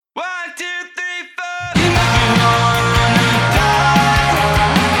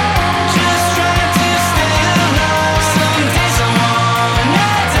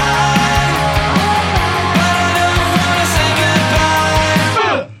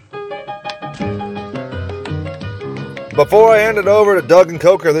Before I hand it over to Doug and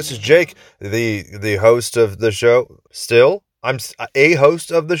Coker, this is Jake, the host of the show. Still, I'm a host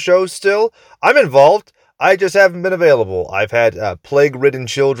of the show. Still, I'm involved. I just haven't been available. I've had plague-ridden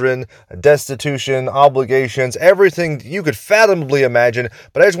children, destitution, obligations, everything you could fathomably imagine.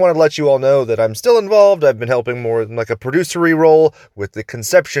 But I just wanted to let you all know that I'm still involved. I've been helping more in like a producery role with the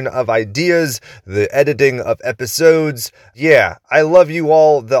conception of ideas, the editing of episodes. Yeah, I love you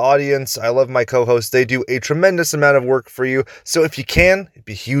all, the audience. I love my co-hosts. They do a tremendous amount of work for you. So if you can, it'd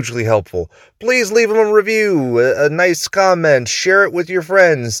be hugely helpful. Please leave them a review, a nice comment, share it with your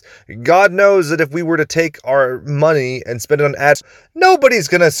friends. God knows that if we were to take our money and spend it on ads, nobody's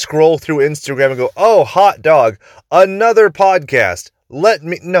gonna scroll through Instagram and go, oh, hot dog, another podcast.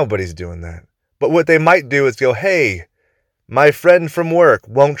 Nobody's doing that. But what they might do is go, hey, my friend from work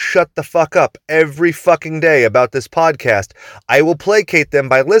won't shut the fuck up every fucking day about this podcast. I will placate them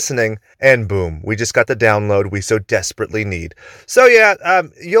by listening, and boom, we just got the download we so desperately need. So yeah,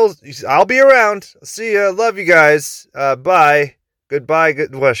 I'll be around. See ya. Love you guys. Bye. Goodbye.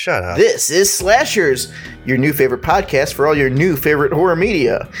 Well, shut up. This is Slashers, your new favorite podcast for all your new favorite horror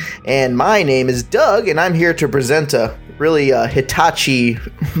media. And my name is Doug, and I'm here to present a really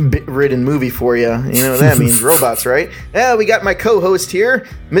Hitachi-ridden movie for you. You know what that means, robots, right? Yeah, we got my co-host here,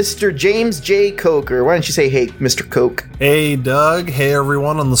 Mr. James J. Coker. Why don't you say hey, Mr. Coke? Hey, Doug. Hey,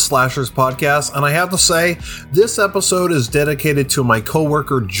 everyone on the Slashers podcast. And I have to say, this episode is dedicated to my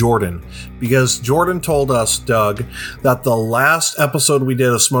coworker, Jordan, because Jordan told us, Doug, that the last episode we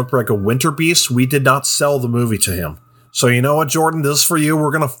did of Smoke Break of Winter Beast, we did not sell the movie to him. So you know what, Jordan? This is for you.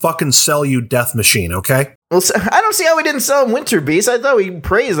 We're going to fucking sell you Death Machine, okay? Well, I don't see how we didn't sell Winter Beast. I thought we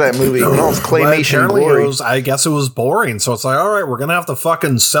praised that movie in all its claymation glory. I guess it was boring. So it's like, all right, we're going to have to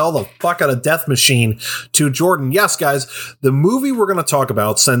fucking sell the fuck out of Death Machine to Jordan. Yes, guys, the movie we're going to talk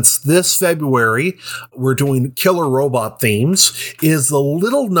about, since this February, we're doing killer robot themes, is the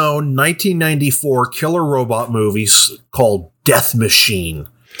little-known 1994 killer robot movie called Death Machine.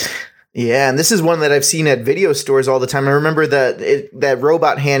 Yeah, and this is one that I've seen at video stores all the time. I remember that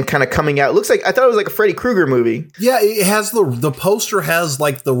robot hand kind of coming out. It looks like, I thought it was like a Freddy Krueger movie. Yeah, it has the poster has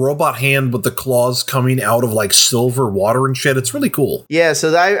like the robot hand with the claws coming out of like silver water and shit. It's really cool. Yeah,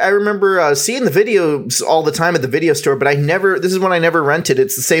 so I remember seeing the videos all the time at the video store, but this is one I never rented.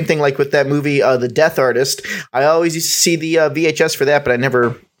 It's the same thing like with that movie, The Death Artist. I always used to see the VHS for that, but I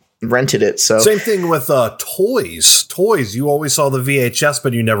never rented it. So same thing with toys. You always saw the VHS,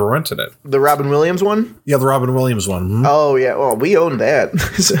 but you never rented it. The Robin Williams one? Yeah, the Robin Williams one. Mm-hmm. Oh yeah, well, we own that.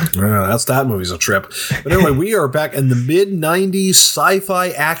 Yeah, that movie's a trip. But anyway, we are back in the mid-90s sci-fi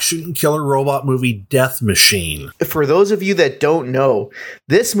action killer robot movie Death Machine. For those of you that don't know,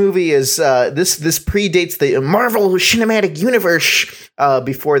 this movie is this predates the Marvel Cinematic Universe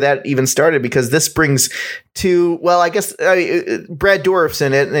before that even started, because this brings to, well, I guess Brad Dourif's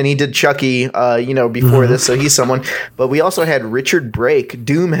in it, and he did Chucky, before this, so he's someone. But we also had Richard Brake,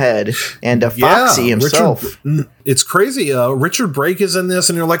 Doomhead, and Foxy himself. It's crazy. Richard Brake is in this,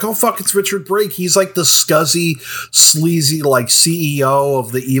 and you're like, oh, fuck, it's Richard Brake. He's like the scuzzy, sleazy, like CEO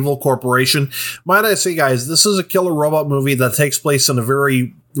of the evil corporation. Might I say, guys, this is a killer robot movie that takes place in a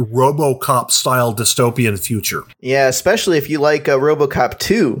very RoboCop-style dystopian future. Yeah, especially if you like RoboCop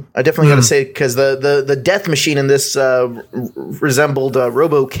 2. I definitely got to say, because the Death Machine in this resembled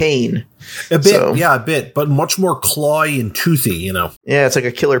Robo-Kane. A bit, but much more clawy and toothy, you know. Yeah, it's like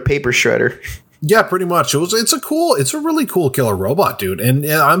a killer paper shredder. Yeah, pretty much. It's a really cool killer robot, dude. And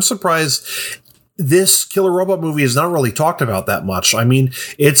I'm surprised this killer robot movie is not really talked about that much. I mean,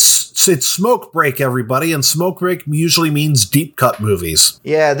 it's Smoke Break, everybody, and Smoke Break usually means deep cut movies.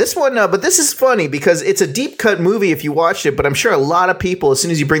 Yeah, this one, but this is funny because it's a deep cut movie if you watched it, but I'm sure a lot of people, as soon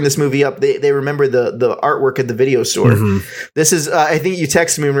as you bring this movie up, they remember the artwork at the video store. Mm-hmm. This is, I think you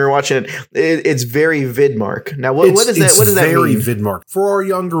texted me when we were watching it. It's very Vidmark. Now, what does that mean? It's very Vidmark. For our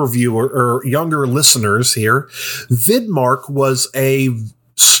younger viewer or younger listeners here, Vidmark was a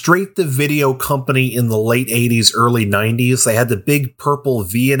straight-to-video company in the late 80s, early 90s. They had the big purple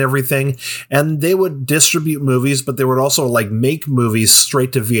V and everything, and they would distribute movies, but they would also like make movies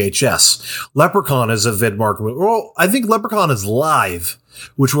straight to VHS. Leprechaun is a Vidmark movie. Well, I think Leprechaun is Live,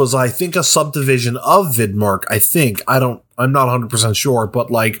 which was, I think, a subdivision of Vidmark. I'm not 100% sure,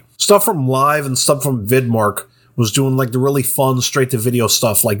 but like stuff from Live and stuff from Vidmark was doing like the really fun straight to video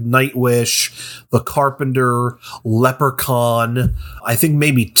stuff like Nightwish, The Carpenter, Leprechaun, I think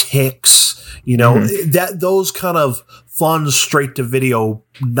maybe Ticks, that those kind of fun straight-to-video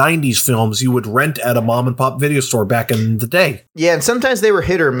 90s films you would rent at a mom-and-pop video store back in the day. Yeah, and sometimes they were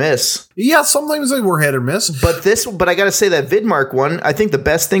hit or miss. Yeah, sometimes they were hit or miss. But I got to say that Vidmark one, I think the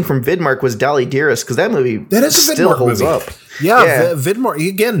best thing from Vidmark was Dolly Dearest, because that movie that is a still Vidmark holds movie. up. Yeah. Vidmark,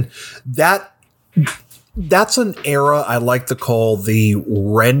 again, that's an era I like to call the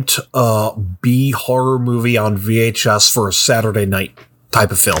rent B horror movie on VHS for a Saturday night type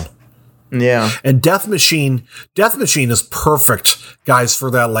of film. Yeah. And Death Machine is perfect, guys,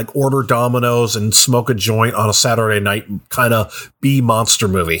 for that, like order dominoes and smoke a joint on a Saturday night kind of B monster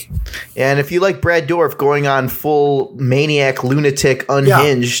movie. And if you like Brad Dourif going on full maniac, lunatic,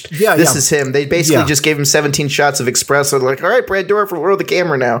 unhinged, this is him. They basically just gave him 17 shots of espresso. They're like, all right, Brad Dourif, we'll roll the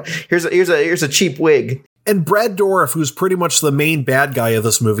camera now. Here's a cheap wig. And Brad Dourif, who's pretty much the main bad guy of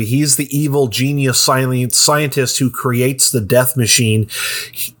this movie, he's the evil genius scientist who creates the Death Machine.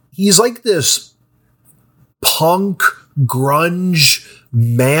 He's like this punk, grunge,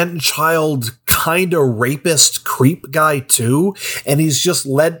 man-child kind of rapist creep guy too, and he's just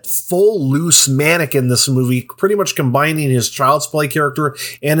led full loose manic in this movie, pretty much combining his Child's Play character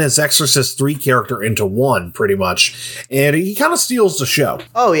and his Exorcist 3 character into one, pretty much. And he kind of steals the show.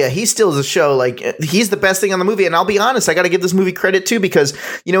 Oh yeah, he steals the show. Like, he's the best thing on the movie. And I'll be honest, I got to give this movie credit too, because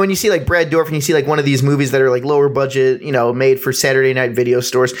you know, when you see like Brad Dourif and you see like one of these movies that are like lower budget, you know, made for Saturday night video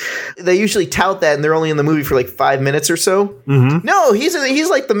stores, they usually tout that and they're only in the movie for like 5 minutes or so. Mm-hmm. No, he's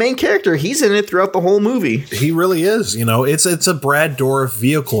like the main character. He's in it throughout the whole movie. He really is. You know, it's a Brad Dourif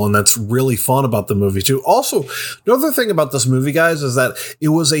vehicle, and that's really fun about the movie too. Also, another thing about this movie, guys, is that it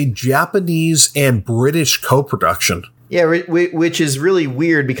was a Japanese and British co-production. Yeah, which is really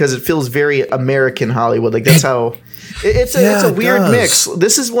weird because it feels very American Hollywood. Like, that's how it's a weird mix.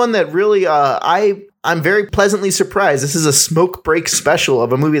 This is one that really I'm very pleasantly surprised. This is a smoke break special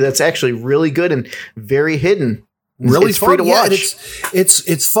of a movie that's actually really good and very hidden. Really it's fun. Free to watch.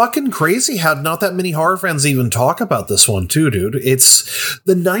 It's fucking crazy how not that many horror fans even talk about this one too, dude. It's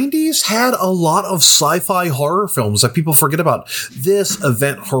the 90s had a lot of sci-fi horror films that people forget about. This,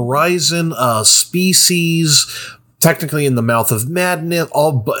 Event Horizon, Species, technically In the Mouth of Madness,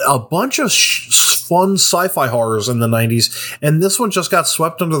 a bunch of fun sci-fi horrors in the 90s, and this one just got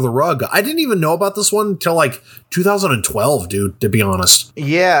swept under the rug. I didn't even know about this one until like 2012, dude, to be honest.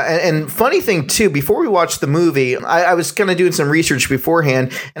 Yeah, and funny thing too, before we watched the movie, I was kind of doing some research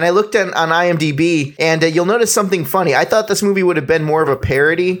beforehand, and I looked on IMDb, and you'll notice something funny. I thought this movie would have been more of a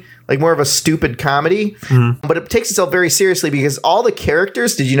parody, like more of a stupid comedy, but it takes itself very seriously because all the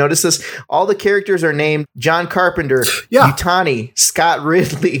characters, did you notice this? All the characters are named John Carpenter, Yutani, Scott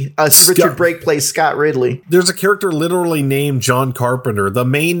Ridley, Richard Brake plays Scott Ridley. There's a character literally named John Carpenter. The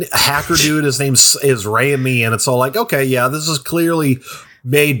main hacker dude, his name is Raimi, and it's all like, okay, yeah, this is clearly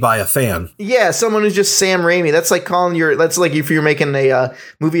made by a fan. Yeah, someone who's just Sam Raimi. That's like that's like if you're making a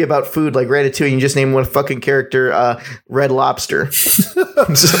movie about food like Ratatouille and you just name one fucking character Red Lobster.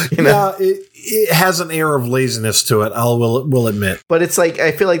 So, you know? Yeah, it has an air of laziness to it, will admit. But it's like,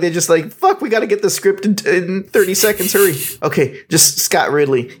 I feel like they just like, fuck, we got to get the script in 30 seconds, hurry. Okay, just Scott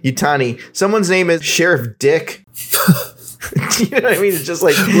Ridley, Yutani. Someone's name is Sheriff Dick. You know what I mean? It's just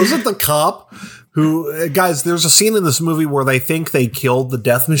like... Was it the cop? Who, guys, there's a scene in this movie where they think they killed the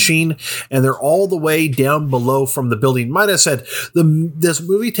Death Machine, and they're all the way down below from the building. Might have said this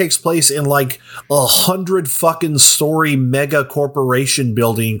movie takes place in like 100 fucking story mega corporation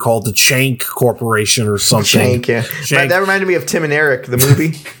building called the Shank Corporation or something. Shank, yeah. Shank. That reminded me of Tim and Eric, the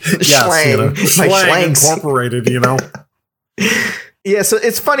movie. Yes, you know, Schlang Incorporated, you know. Yeah, so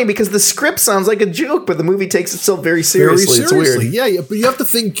it's funny because the script sounds like a joke, but the movie takes itself very seriously. It's weird. Yeah, but you have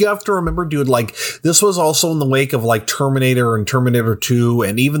to remember, dude, like, this was also in the wake of, like, Terminator and Terminator 2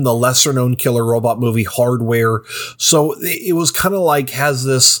 and even the lesser-known killer robot movie Hardware. So it was kind of like, has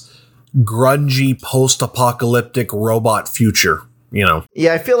this grungy, post-apocalyptic robot future. You know.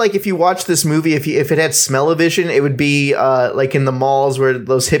 Yeah, I feel like if you watch this movie, if it had smell-o-vision, it would be like in the malls where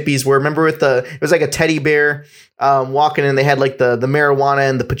those hippies were. Remember it was like a teddy bear walking in. They had like the marijuana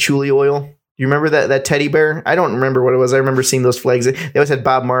and the patchouli oil. You remember that teddy bear? I don't remember what it was. I remember seeing those flags. They always had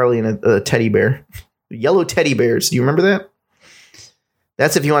Bob Marley and a teddy bear. Yellow teddy bears. Do you remember that?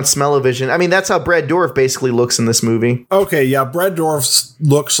 That's if you want smell-o-vision. I mean, that's how Brad Dourif basically looks in this movie. Okay, yeah, Brad Dourif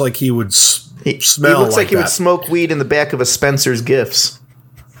looks like he would He looks like he would smoke weed in the back of a Spencer's Gifts.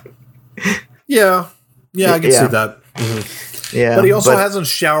 Yeah, I can see that. Mm-hmm. Yeah, but he also hasn't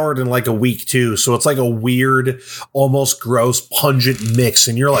showered in like a week too, so it's like a weird, almost gross, pungent mix,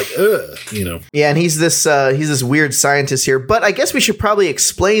 and you're like, ugh, you know. Yeah, and he's this weird scientist here. But I guess we should probably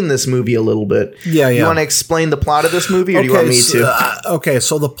explain this movie a little bit. Yeah. You want to explain the plot of this movie, or do you want me to? Okay,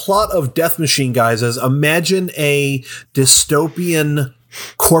 so the plot of Death Machine, guys, is imagine a dystopian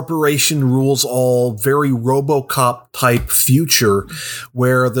corporation rules all, very RoboCop type future,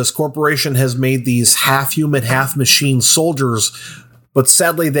 where this corporation has made these half human, half machine soldiers, but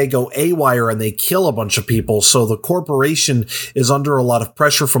sadly they go AWire and they kill a bunch of people. So the corporation is under a lot of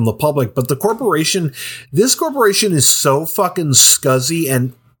pressure from the public. But this corporation is so fucking scuzzy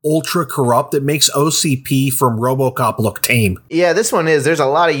and ultra corrupt, it makes OCP from RoboCop look tame. Yeah, this one is. There's a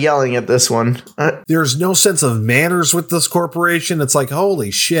lot of yelling at this one. There's no sense of manners with this corporation. It's like, holy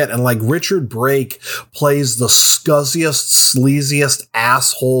shit. And like Richard Brake plays the scuzziest, sleaziest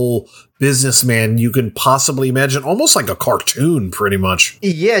asshole businessman you can possibly imagine, almost like a cartoon, pretty much.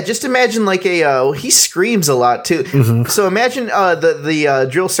 Yeah, just imagine like he screams a lot too. Mm-hmm. So imagine the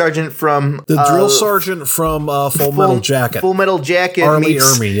drill sergeant from Full Metal Jacket. Full Metal Jacket. R. Lee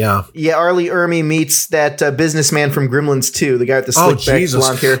Ermey, yeah. Yeah, R. Lee Ermey meets that businessman from Gremlins 2, the guy with the slick back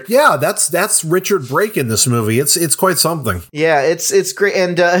blonde hair. Yeah, that's Richard Brake in this movie. It's quite something. Yeah, it's great.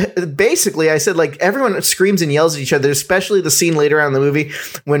 And basically, I said like everyone screams and yells at each other, especially the scene later on in the movie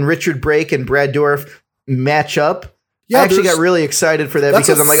when Richard Brake and Brad Dourif match up. Yeah, I actually got really excited for that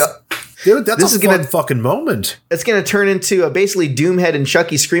because I'm like, dude, that's a fun fucking moment. It's going to turn into basically Doomhead and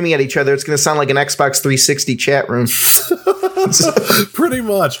Chucky screaming at each other. It's going to sound like an Xbox 360 chat room. Pretty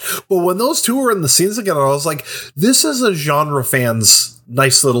much. But when those two were in the scenes together, I was like, this is a genre fan's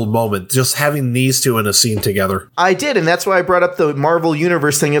nice little moment, just having these two in a scene together. I did, and that's why I brought up the Marvel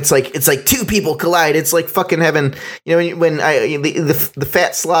Universe thing. It's like two people collide. It's like fucking having, you know, when the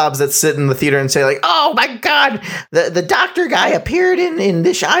fat slobs that sit in the theater and say like, oh my god, the doctor guy appeared in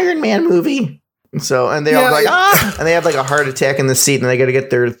this Iron Man movie. So, and they all like, and they have like a heart attack in the seat, and they got to get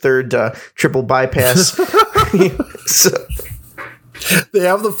their third triple bypass. So. They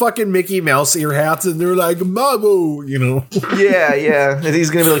have the fucking Mickey Mouse ear hats, and they're like, Mabu, you know. Yeah. And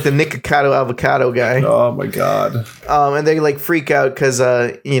he's going to be like the Nikocado avocado guy. Oh, my God. And they like freak out because,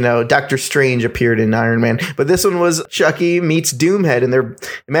 Doctor Strange appeared in Iron Man. But this one was Chucky meets Doomhead. And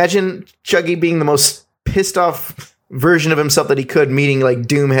imagine Chucky being the most pissed off version of himself that he could, meeting like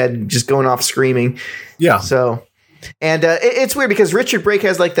Doomhead, just going off screaming. Yeah. So... And it's weird because Richard Brake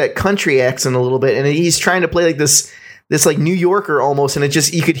has like that country accent a little bit, and he's trying to play like this like New Yorker almost, and it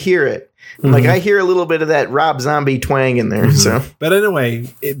just, you could hear it. Mm-hmm. Like I hear a little bit of that Rob Zombie twang in there. Mm-hmm. So, but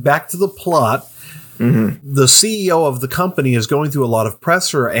anyway, back to the plot. Mm-hmm. The CEO of the company is going through a lot of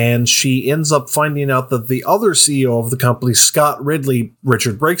pressure, and she ends up finding out that the other CEO of the company, Scott Ridley,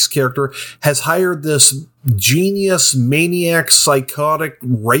 Richard Brake's character, has hired this genius, maniac, psychotic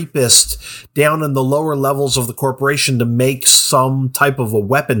rapist down in the lower levels of the corporation to make some type of a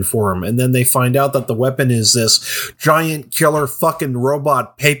weapon for him. And then they find out that the weapon is this giant killer fucking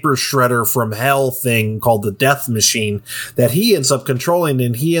robot paper shredder from hell thing called the Death Machine that he ends up controlling,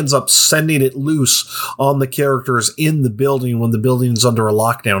 and he ends up sending it loose on the characters in the building when the building's under a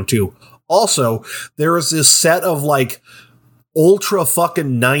lockdown too. Also, there is this set of like ultra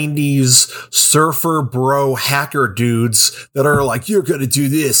fucking 90s surfer bro hacker dudes that are like, you're gonna do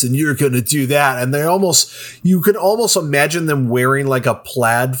this and you're gonna do that, and you can almost imagine them wearing like a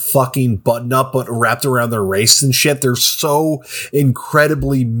plaid fucking button up but wrapped around their waist and shit. They're so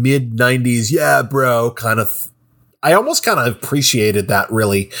incredibly mid 90s, yeah bro, kind of. I almost kind of appreciated that,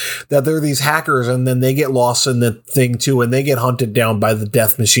 really, that they're these hackers and then they get lost in the thing too, and they get hunted down by the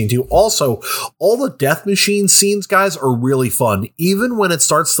Death Machine too. Also, all the Death Machine scenes, guys, are really fun. Even when it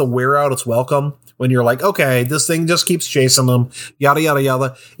starts to wear out its welcome, when you're like, okay, this thing just keeps chasing them, yada, yada,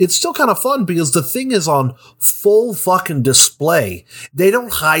 yada, it's still kind of fun because the thing is on full fucking display. They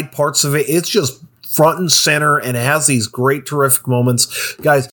don't hide parts of it. It's just front and center, and it has these great, terrific moments.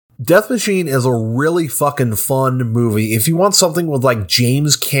 Guys, Death Machine is a really fucking fun movie. If you want something with like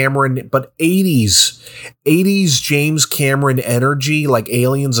James Cameron, but 80s James Cameron energy, like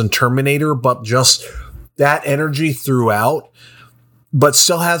Aliens and Terminator, but just that energy throughout, but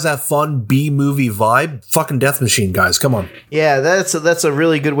still has that fun B-movie vibe, fucking Death Machine, guys. Come on. Yeah, that's a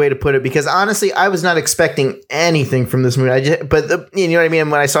really good way to put it, because honestly, I was not expecting anything from this movie. You know what I mean?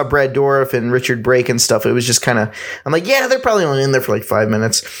 When I saw Brad Dourif and Richard Brake and stuff, it was just kind of, I'm like, yeah, they're probably only in there for like 5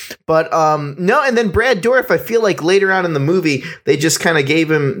 minutes. But no, and then Brad Dourif, I feel like later on in the movie, they just kind of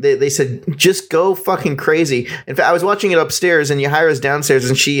gave him, they said, just go fucking crazy. In fact, I was watching it upstairs, and Yahira's downstairs,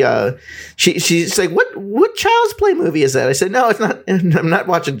 and she's like, what Child's Play movie is that? I said, no, it's not. I'm not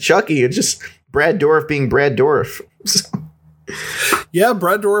watching Chucky. It's just Brad Dourif being Brad Dourif. Yeah,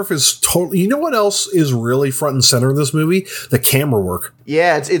 Brad Dourif is totally. You know what else is really front and center in this movie? The camera work.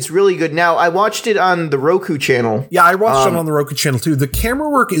 Yeah, it's really good. Now, I watched it on the Roku channel. Yeah, I watched it on the Roku channel too. The camera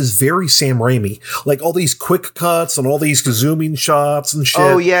work is very Sam Raimi. Like all these quick cuts and all these zooming shots and shit.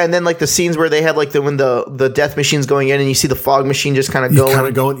 Oh yeah, and then like the scenes where they had like when the death machine's going in and you see the fog machine just kind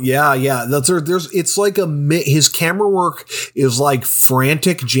of going. Yeah. There's it's like his camera work is like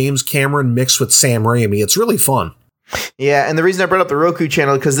frantic James Cameron mixed with Sam Raimi. It's really fun. Yeah, and the reason I brought up the Roku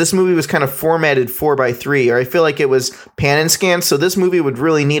channel because this movie was kind of formatted 4:3, or I feel like it was pan and scan. So this movie would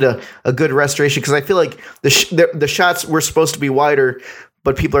really need a good restoration because I feel like the shots were supposed to be wider,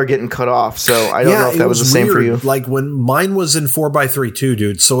 but people are getting cut off. So I don't know if that was the same for you. Like when mine was in 4:3 too,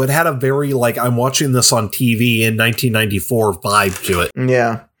 dude. So it had a very like I'm watching this on TV in 1994 vibe to it.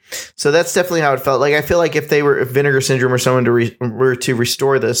 Yeah. So that's definitely how it felt. Like I feel like if Vinegar Syndrome or someone were to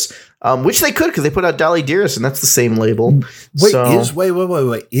restore this, which they could because they put out Dolly Dearest and that's the same label.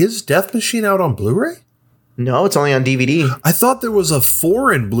 Wait, is Death Machine out on Blu-ray? No, it's only on DVD. I thought there was a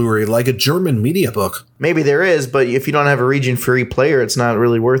foreign Blu-ray, like a German media book. Maybe there is, but if you don't have a region-free player, it's not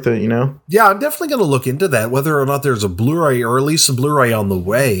really worth it, you know? Yeah, I'm definitely going to look into that, whether or not there's a Blu-ray or at least a Blu-ray on the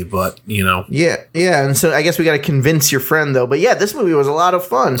way, but, you know. Yeah, and so I guess we got to convince your friend, though. But yeah, this movie was a lot of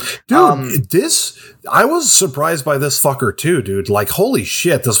fun. Dude, I was surprised by this fucker, too, dude. Like, holy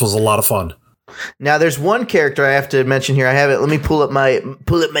shit, this was a lot of fun. Now, there's one character I have to mention here. I have it. Let me pull up my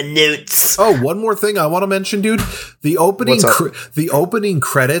notes. Oh, one more thing I want to mention, dude. The opening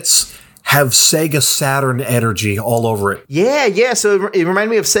credits have Sega Saturn energy all over it. Yeah. So it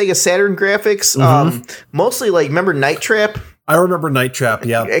reminded me of Sega Saturn graphics. Mostly like, remember Night Trap? I remember Night Trap,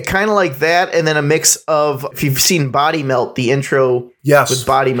 yeah. Kind of like that, and then a mix of, if you've seen Body Melt, the intro with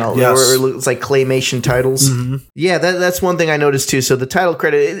Body Melt, where it looks like claymation titles. Mm-hmm. Yeah, that's one thing I noticed too. So the title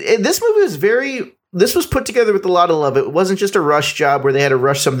credit, this movie was this was put together with a lot of love. It wasn't just a rush job where they had to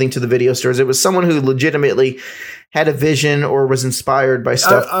rush something to the video stores. It was someone who legitimately had a vision or was inspired by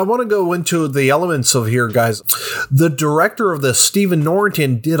stuff. I want to go into the elements of here, guys. The director of this, Stephen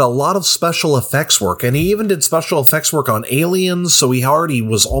Norrington, did a lot of special effects work, and he even did special effects work on Aliens, so he already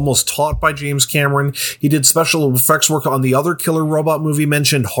was almost taught by James Cameron. He did special effects work on the other killer robot movie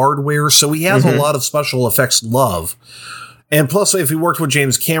mentioned, Hardware, so he has a lot of special effects love. And plus, if he worked with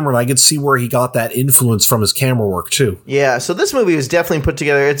James Cameron, I could see where he got that influence from his camera work, too. Yeah, so this movie was definitely put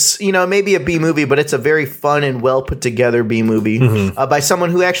together. It's, maybe a B movie, but it's a very fun and well put together B movie by someone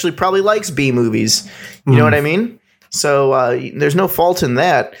who actually probably likes B movies. You know what I mean? So there's no fault in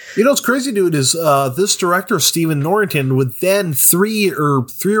that. You know what's crazy, dude, is this director, Stephen Norrington, would then 3 or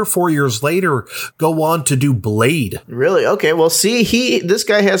 4 years later go on to do Blade. Really? Okay. Well, see, this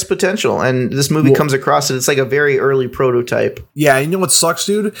guy has potential, and this movie comes across it. It's like a very early prototype. Yeah, you know what sucks,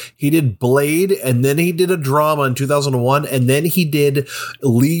 dude? He did Blade, and then he did a drama in 2001, and then he did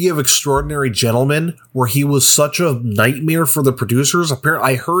League of Extraordinary Gentlemen, where he was such a nightmare for the producers.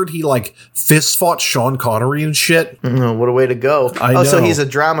 Apparently, I heard he fist fought Sean Connery and shit. What a way to go. I know. So he's a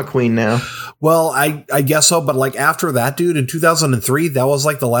drama queen now. Well, I guess so. But after that, dude, in 2003, that was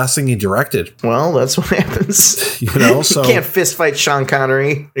the last thing he directed. Well, that's what happens. So you can't fist fight Sean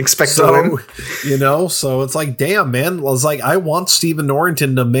Connery, expect to win. So it's damn, man. I was I want Stephen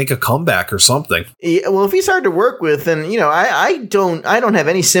Norrington to make a comeback or something. Yeah, well, if he's hard to work with, then, I don't have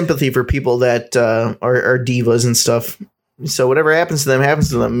any sympathy for people that are divas and stuff. So whatever happens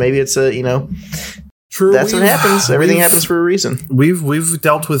to them. Maybe it's True. That's what happens. Everything happens for a reason. We've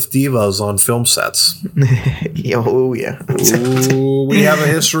dealt with divas on film sets. Oh, yeah. Ooh, we have a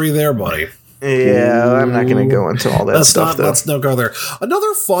history there, buddy. Yeah, I'm not going to go into all that stuff, though. Let's not go there.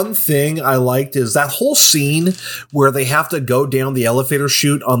 Another fun thing I liked is that whole scene where they have to go down the elevator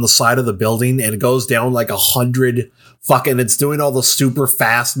chute on the side of the building, and it goes down 100 fucking, it's doing all the super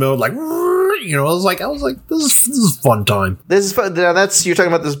fast mode, I was like, this is a fun time. This is fun. Now you're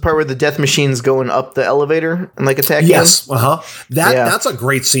talking about this part where the death machine's going up the elevator and attacking Yes. them? That's a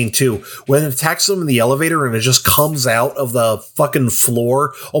great scene too. When it attacks them in the elevator and it just comes out of the fucking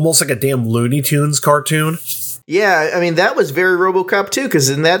floor, almost like a damn Looney Tunes cartoon. Yeah, I mean, that was very RoboCop too, because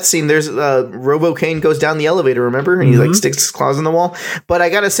in that scene, there's Robo-Kane goes down the elevator, remember? And he sticks his claws in the wall. But I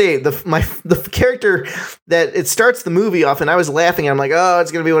gotta say, the character that it starts the movie off, and I was laughing, I'm like, oh,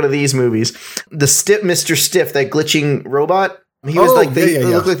 it's gonna be one of these movies. The Mr. Stiff, that glitching robot. He was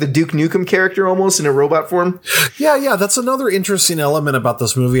looked like the Duke Nukem character almost in a robot form. Yeah. That's another interesting element about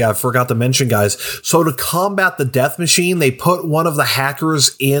this movie I forgot to mention, guys. So to combat the death machine, they put one of the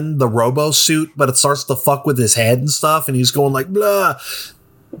hackers in the robo suit, but it starts to fuck with his head and stuff, and he's going blah.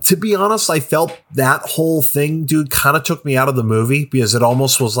 To be honest, I felt that whole thing, dude, kind of took me out of the movie because it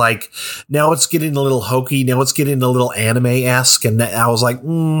almost was like, now it's getting a little hokey, now it's getting a little anime-esque, and I was like,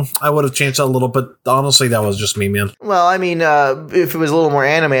 I would have changed that a little, but honestly, that was just me, man. Well, I mean, if it was a little more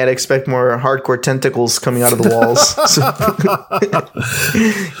anime, I'd expect more hardcore tentacles coming out of the walls.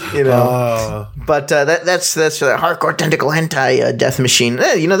 You know, but that's that hardcore tentacle hentai death machine.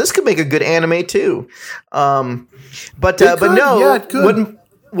 You know, this could make a good anime too. But no, yeah, it could.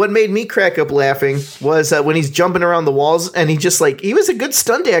 What made me crack up laughing was when he's jumping around the walls, and he was a good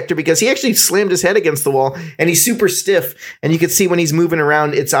stunt actor because he actually slammed his head against the wall, and he's super stiff, and you can see when he's moving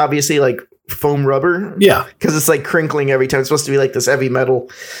around, it's obviously like foam rubber. Yeah. Because it's like crinkling every time. It's supposed to be like this heavy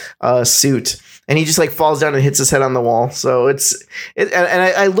metal suit. And he just like falls down and hits his head on the wall. So I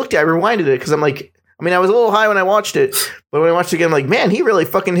looked at it, I rewinded it because I'm like, I mean, I was a little high when I watched it, but when I watched it again, I'm like, man, he really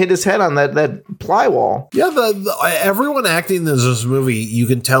fucking hit his head on that ply wall. Yeah, everyone acting in this movie, you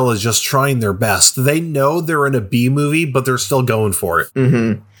can tell, is just trying their best. They know they're in a B movie, but they're still going for it.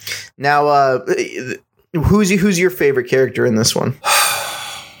 Mm-hmm. Now, who's your favorite character in this one?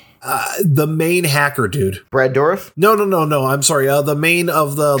 The main hacker dude. Brad Dourif? No. I'm sorry. The main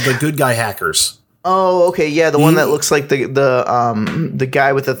of the good guy hackers. Oh, okay, yeah, the one that looks like the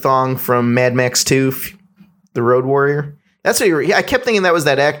guy with the thong from Mad Max 2, the Road Warrior. That's what I kept thinking that was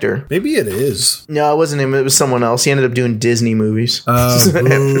that actor. Maybe it is. No, it wasn't him. It was someone else. He ended up doing Disney movies.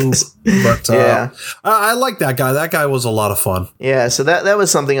 But yeah, I like that guy. That guy was a lot of fun. Yeah, so that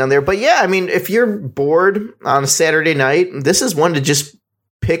was something on there. But yeah, I mean, if you're bored on a Saturday night, this is one to just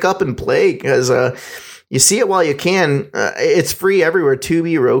pick up and play because you see it while you can. It's free everywhere.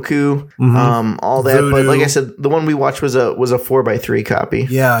 Tubi, Roku, all that. Voodoo. But like I said, the one we watched was a 4x3 copy.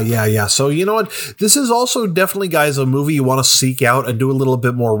 Yeah. So you know what? This is also definitely, guys, a movie you want to seek out and do a little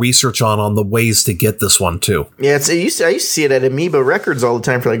bit more research on the ways to get this one too. Yeah, I used to see it at Amoeba Records all the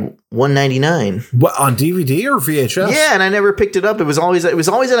time for like $1.99. What, on DVD or VHS? Yeah, and I never picked it up. It was always at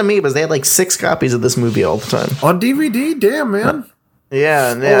Amoeba's. They had like 6 copies of this movie all the time on DVD. Damn, man.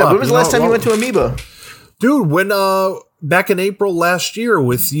 Yeah. When was the last time you went to Amoeba? Dude, when back in April last year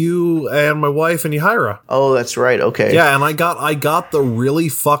with you and my wife and Yahira. Oh, that's right. Okay. Yeah, and I got the really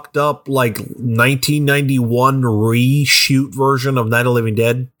fucked up like 1991 reshoot version of Night of the Living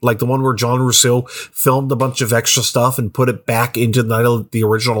Dead, like the one where John Rousseau filmed a bunch of extra stuff and put it back into the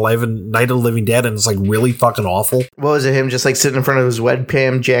original Night of the Living Dead, and it's like really fucking awful. What was it? Him just like sitting in front of his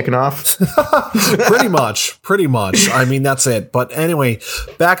webcam jacking off? Pretty much. I mean, that's it. But anyway,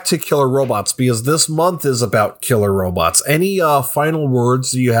 back to Killer Robots, because this month is about killer robots. Any final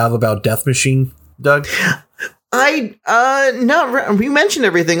words do you have about Death Machine, Doug? No, we mentioned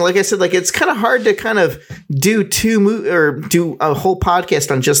everything. Like I said, like it's kind of hard to kind of do do a whole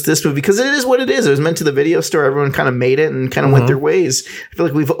podcast on just this movie because it is what it is. It was meant to the video store. Everyone kind of made it and kind of went their ways. I feel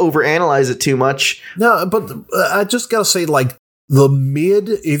like we've overanalyzed it too much. No, but I just gotta say, like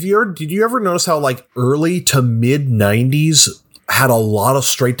did you ever notice how like early to mid 90s had a lot of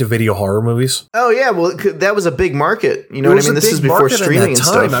straight-to-video horror movies? Oh, yeah. Well, that was a big market. You know what I mean? This is before streaming and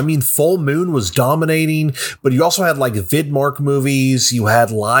stuff. I mean, Full Moon was dominating, but you also had, like, Vidmark movies. You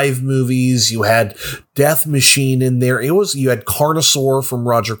had live movies. You had Death Machine in there. You had Carnosaur from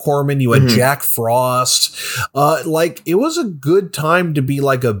Roger Corman. You had Jack Frost. It was a good time to be,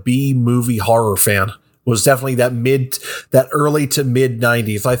 like, a B-movie horror fan. Was definitely that early to mid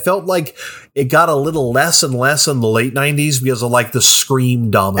 90s. I felt like it got a little less and less in the late 90s because of like the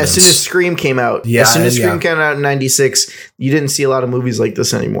Scream dominance. As soon as Scream came out. Yeah, as soon as Scream came out in 96, you didn't see a lot of movies like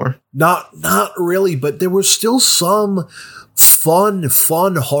this anymore. Not really, but there were still some fun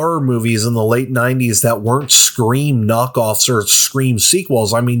horror movies in the late 90s that weren't Scream knockoffs or Scream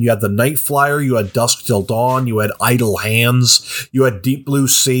sequels. I mean, you had The Night Flyer, you had Dusk Till Dawn, you had Idle Hands, you had Deep Blue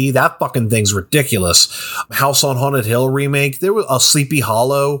Sea. That fucking thing's ridiculous. House on Haunted Hill remake. There was a Sleepy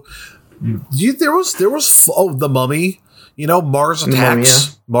Hollow. There was The Mummy. You know, Mars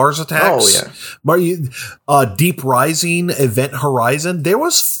Attacks. Mars Attacks. Oh, yeah. Deep Rising, Event Horizon. There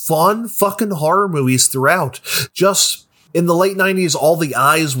was fun fucking horror movies throughout. Just in the late 90s, all the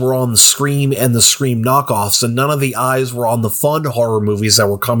eyes were on the Scream and the Scream knockoffs, and none of the eyes were on the fun horror movies that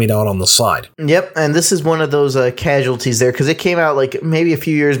were coming out on the side. Yep, and this is one of those casualties there, because it came out like maybe a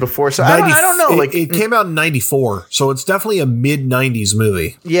few years before, so I don't know. Like it came out in 94, so it's definitely a mid-90s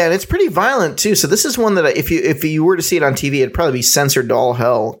movie. Yeah, and it's pretty violent, too, so this is one that if you were to see it on TV, it'd probably be censored to all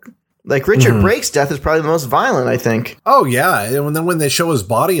hell. Like Richard Brake's death is probably the most violent, I think. Oh, yeah, and then when they show his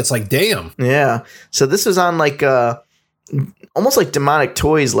body, it's like, damn. Yeah, so this was on like... almost like Demonic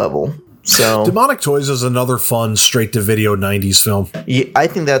Toys level. So Demonic Toys is another fun straight-to-video 90s film. yeah, I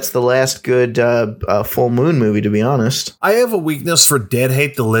think that's the last good full moon movie, to be honest. I have a weakness for Dead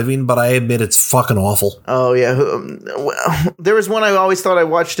Hate the Living, but I admit it's fucking awful. Oh, yeah. Well, there was one I always thought I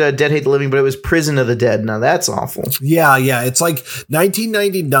watched, Dead Hate the Living, but it was Prison of the Dead. Now, that's awful. Yeah. It's like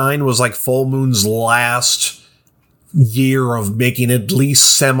 1999 was like Full Moon's last year of making at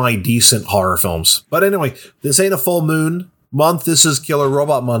least semi-decent horror films. But anyway, this ain't a full moon month. This is Killer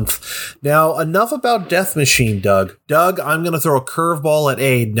Robot Month. Now, enough about Death Machine, Doug. Doug, I'm going to throw a curveball at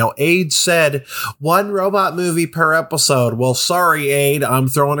Aid. Now, Aid said 1 robot movie per episode. Well, sorry, Aid. I'm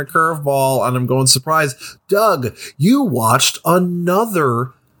throwing a curveball and I'm going surprise. Doug, you watched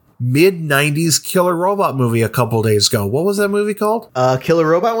another mid-90s killer robot movie a couple days ago. What was that movie called? Killer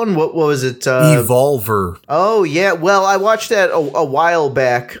Robot one? What was it? Evolver. Oh, yeah. Well, I watched that a while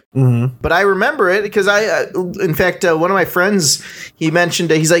back, but I remember it because in fact, one of my friends, he mentioned,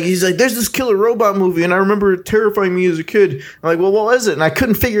 he's like, there's this Killer Robot movie, and I remember it terrifying me as a kid. I'm like, well, what was it? And I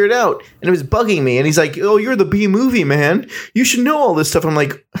couldn't figure it out, and it was bugging me. And he's like, oh, you're the B-movie man. You should know all this stuff. I'm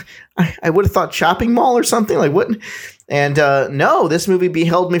like, I would have thought Shopping Mall or something. Like, what? And no, this movie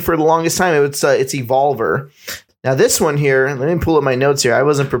beheld me for the longest time. It's Evolver. Now this one here, let me pull up my notes here. I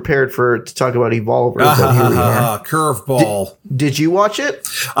wasn't prepared to talk about Evolver, but here we are. Curveball. Did you watch it?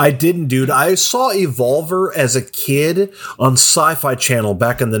 I didn't, dude. I saw Evolver as a kid on Sci-Fi Channel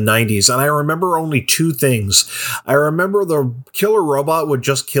back in the 90s, and I remember only 2 things. I remember the killer robot would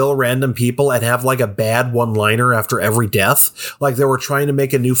just kill random people and have like a bad one-liner after every death, like they were trying to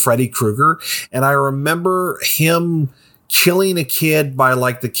make a new Freddy Krueger, and I remember him killing a kid by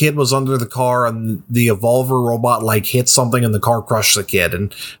like the kid was under the car and the Evolver robot like hit something and the car crushed the kid,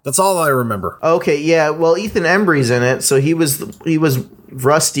 and that's all I remember. Okay, yeah. Well, Ethan Embry's in it, so he was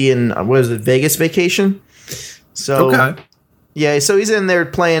Rusty in what is it, Vegas Vacation? So okay. Yeah, so he's in there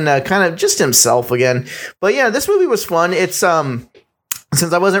playing kind of just himself again. But yeah, this movie was fun. It's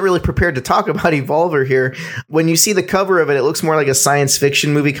since I wasn't really prepared to talk about Evolver here, when you see the cover of it, it looks more like a science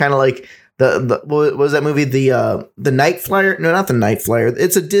fiction movie, kind of like what was that movie? The Night Flyer? No, not the Night Flyer.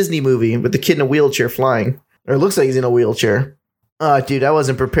 It's a Disney movie with the kid in a wheelchair flying. Or it looks like he's in a wheelchair. Oh, dude, I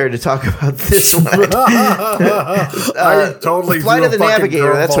wasn't prepared to talk about this one. I totally Flight of the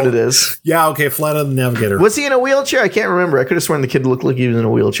Navigator, that's what it is. Yeah, okay, Flight of the Navigator. Was he in a wheelchair? I can't remember. I could have sworn the kid looked like he was in a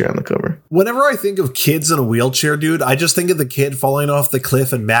wheelchair on the cover. Whenever I think of kids in a wheelchair, dude, I just think of the kid falling off the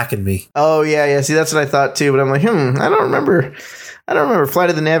cliff and macking me. Oh, yeah. See, that's what I thought, too. But I'm like, I don't remember. Flight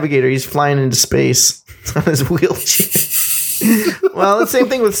of the Navigator. He's flying into space on his wheelchair. Well, the same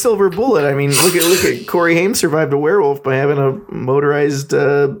thing with Silver Bullet. I mean, look at Corey Haim survived a werewolf by having a motorized,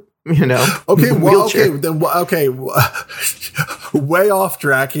 wheelchair. Way off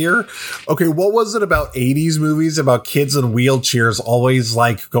track here. Okay, what was it about 80s movies about kids in wheelchairs always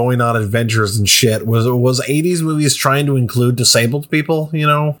like going on adventures and shit? Was 80s movies trying to include disabled people, you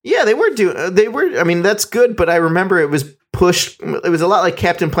know? Yeah, they were. I mean, that's good, but I remember it was pushed. It was a lot like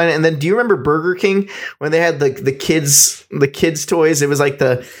Captain Planet. And then do you remember Burger King when they had the kids toys? It was like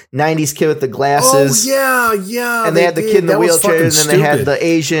the 90s kid with the glasses. Oh yeah. And they had the kid in the wheelchair, and then they had the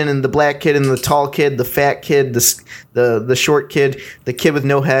Asian and the black kid and the tall kid, the fat kid, the short kid, the kid with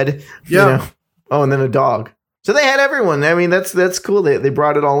no head. Yeah. You know? Oh, and then a dog. So they had everyone. I mean, that's cool. They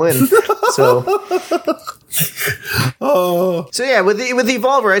brought it all in. So So yeah, with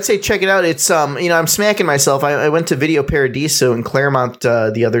Evolver, I'd say check it out. It's I'm smacking myself. I went to Video Paradiso in Claremont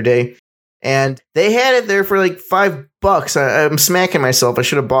the other day, and they had it there for like $5. I'm smacking myself. I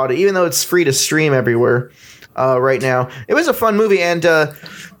should have bought it, even though it's free to stream everywhere right now. It was a fun movie, and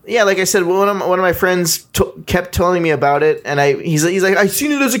yeah, like I said, one of my friends kept telling me about it, and he's like, I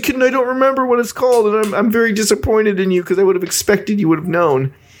seen it as a kid and I don't remember what it's called, and I'm very disappointed in you because I would have expected you would have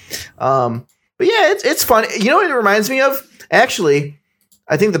known. But yeah, it's fun. You know what it reminds me of? Actually,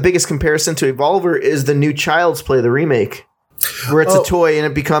 I think the biggest comparison to Evolver is the new Child's Play, the remake, where it's a toy and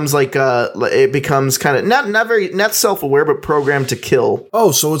it becomes like it becomes kind of not self-aware but programmed to kill.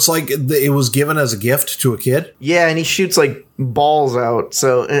 Oh, so it's like it was given as a gift to a kid? Yeah, and he shoots like balls out.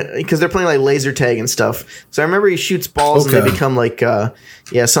 So because they're playing like laser tag and stuff. So I remember he shoots balls and they become like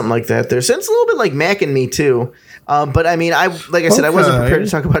something like that. So it's a little bit like Mac and Me too. But I mean, I wasn't prepared to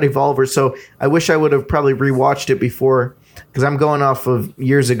talk about Evolver, so I wish I would have probably rewatched it before, because I'm going off of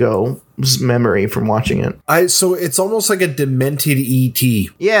years ago's memory from watching it. So it's almost like a demented E.T.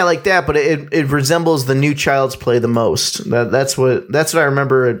 Yeah, like that, but it resembles the new Child's Play the most. That's what I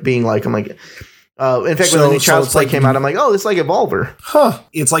remember it being like. I'm like, in fact, when the new Child's Play came out, I'm like, oh, it's like Evolver. Huh.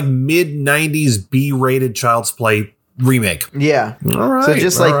 It's like mid-90s B-rated Child's Play remake. Yeah. All right. So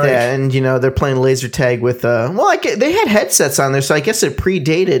just like that, and they're playing laser tag with they had headsets on there, so I guess it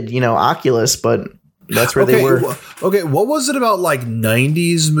predated Oculus, but that's where they were. Okay, what was it about like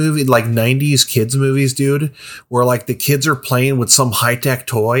 90s movie, like 90s kids movies, dude, where like the kids are playing with some high-tech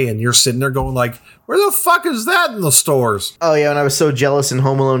toy and you're sitting there going like, where the fuck is that in the stores? Oh yeah, and I was so jealous in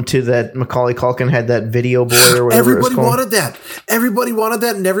Home Alone 2 that Macaulay Culkin had that video boy or whatever. Everybody wanted that. Everybody wanted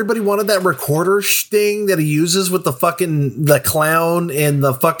that, and everybody wanted that recorder thing that he uses with the clown and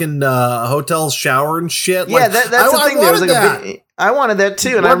the fucking hotel shower and shit. Yeah, that's the thing. There was like I wanted that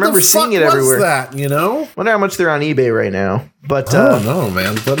too, and I remember seeing it everywhere. That Wonder how much they're on eBay right now. But I don't know,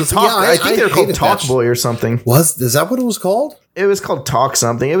 man. But it's I think they were called Talk Boy or something. Is that what it was called? It was called Talk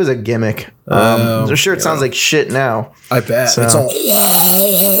something. It was a gimmick. I'm sure it sounds like shit now. I bet. So, it's all.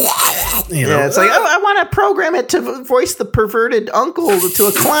 Yeah, it's like I want to program it to voice the perverted uncle to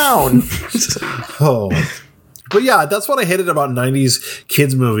a clown. Oh. But yeah, that's what I hated about 90s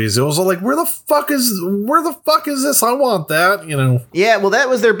kids movies. It was all like, where the fuck is this? I want that, Yeah, well, that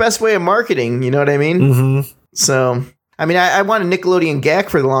was their best way of marketing. You know what I mean? Mm-hmm. So, I mean, I wanted Nickelodeon Gak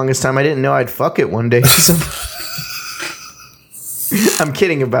for the longest time. I didn't know I'd fuck it one day. So. I'm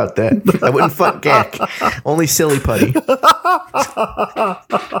kidding about that. I wouldn't fuck Gak. Only Silly Putty.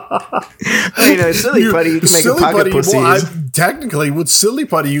 Silly Putty, you can make a pocket pussy. Well, technically, with Silly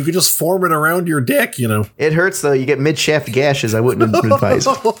Putty, you could just form it around your dick, It hurts, though. You get mid-shaft gashes. I wouldn't advise.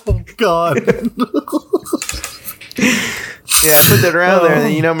 Oh, God. Yeah, I put that around there.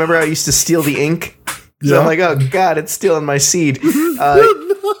 And then, remember how I used to steal the ink? So I'm like, oh, God, it's stealing my seed.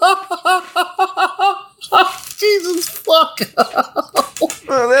 Jesus fuck!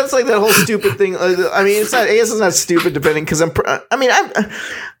 Well, that's like that whole stupid thing. I mean, it's not. I guess it's not stupid, depending. Because I'm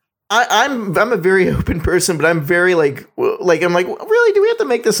a very open person, but I'm very I'm like, really? Do we have to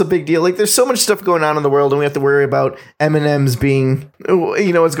make this a big deal? Like, there's so much stuff going on in the world, and we have to worry about M&Ms being,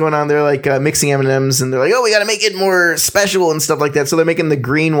 what's going on? They're like mixing M&Ms, and they're like, oh, we got to make it more special and stuff like that. So they're making the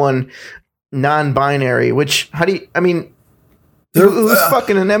green one non-binary. Which who's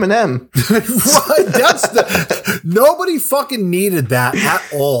fucking an M&M? Right, nobody fucking needed that at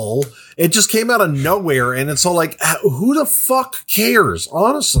all. It just came out of nowhere, and it's all like, who the fuck cares,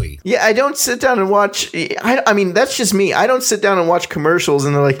 honestly? Yeah, I don't sit down and watch. I mean, that's just me. I don't sit down and watch commercials,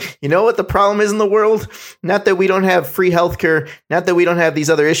 and they're like, you know what the problem is in the world? Not that we don't have free healthcare, not that we don't have these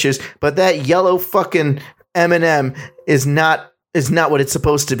other issues, but that yellow fucking M&M is not what it's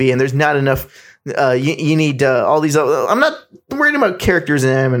supposed to be, and there's not enough. You need all these. I'm not worried about characters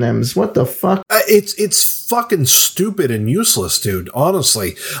in M&Ms. What the fuck? It's fucking stupid and useless, dude.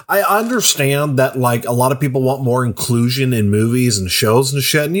 Honestly, I understand that like a lot of people want more inclusion in movies and shows and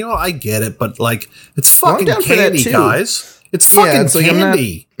shit, and I get it, but like it's fucking candy, guys. It's fucking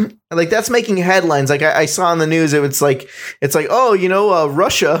candy. Like that's making headlines. Like I saw on the news, it's like, oh,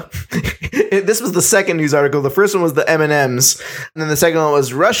 Russia. This was the second news article. The first one was the M&Ms, and then the second one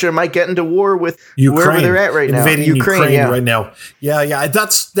was Russia might get into war with Ukraine, wherever they're at right now. Invading Ukraine right now. Yeah.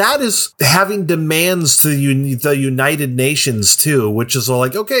 That is having demands to the United Nations too, which is all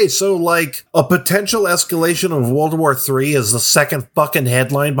like, okay, so like a potential escalation of World War III is the second fucking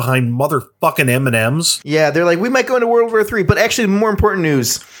headline behind motherfucking M&Ms. Yeah, they're like, we might go into World War III, but actually, more important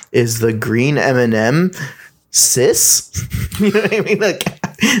news is the green M&M cis. You know what I mean? Like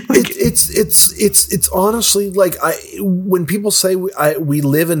it's honestly like when people say we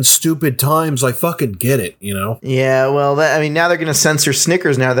live in stupid times, I fucking get it. Yeah, well, now they're going to censor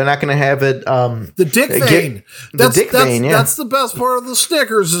Snickers. Now they're not going to have it. The dick vein. Vein. Yeah, that's the best part of the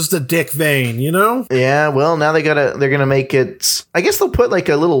Snickers is the dick vein. Yeah. Well, now they're gonna make it. I guess they'll put like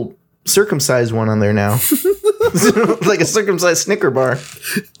a little circumcised one on there now, like a circumcised Snicker bar.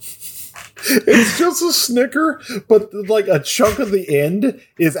 It's just a Snicker, but like a chunk of the end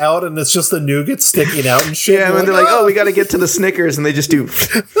is out, and it's just the nougat sticking out and shit. Yeah, and they're like, oh, we got to get to the Snickers, and they just do.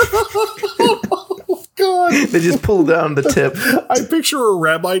 Oh, God. They just pull down the tip. I picture a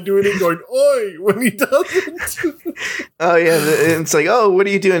rabbi doing it, going, "Oi!" when he does it. Oh yeah, it's like, oh, what are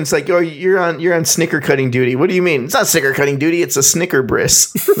you doing? It's like, oh, you're on Snicker cutting duty. What do you mean? It's not Snicker cutting duty. It's a Snicker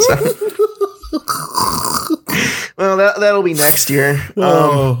bris. Well, that'll be next year.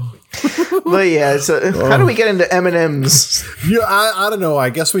 But yeah, so how do we get into M&Ms? Yeah, I don't know. I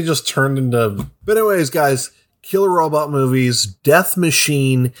guess we just turned into. But anyways, guys, killer robot movies. Death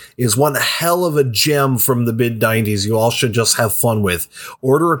Machine is one hell of a gem from the mid-90s. You all should just have fun with.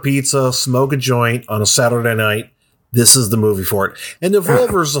 Order a pizza, smoke a joint on a Saturday night. This is the movie for it. And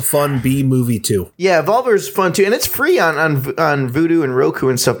Evolver's a fun B movie too. Yeah, Evolver's fun too, and it's free on Vudu and Roku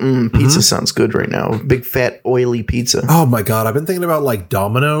and stuff. Pizza sounds good right now. Big fat oily pizza. Oh my God, I've been thinking about like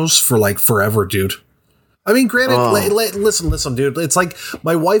Domino's for like forever, dude. I mean, granted, listen, dude. It's like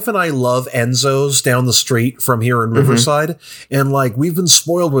my wife and I love Enzo's down the street from here in Riverside. And like, we've been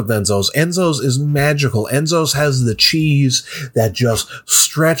spoiled with Enzo's. Enzo's is magical. Enzo's has the cheese that just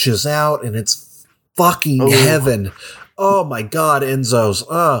stretches out and it's fucking heaven. Oh my God, Enzo's.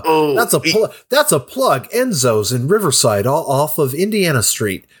 That's a plug. Enzo's in Riverside, all off of Indiana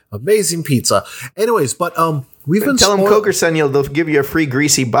Street. Amazing pizza. Anyways, but we've been tell them Coker send you. They'll give you a free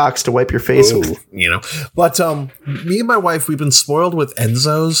greasy box to wipe your face with. You know, but me and my wife, we've been spoiled with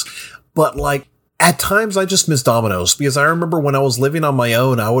Enzo's, but like at times I just miss Domino's because I remember when I was living on my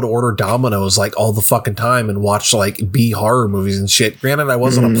own, I would order Domino's like all the fucking time and watch like B horror movies and shit. Granted, I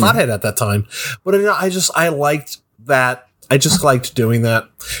wasn't a pothead at that time, but I liked that. I just liked doing that.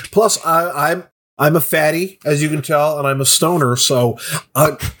 Plus, I'm a fatty, as you can tell, and I'm a stoner. So,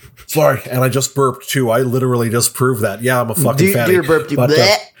 sorry, and I just burped too. I literally just proved that. Yeah, I'm a fucking fatty. Dear burped you. But,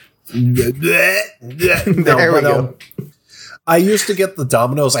 There we go. I used to get the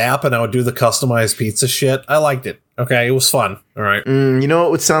Domino's app, and I would do the customized pizza shit. I liked it. Okay, it was fun. All right. You know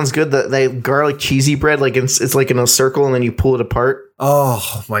what sounds good? That garlic cheesy bread, like it's like in a circle, and then you pull it apart.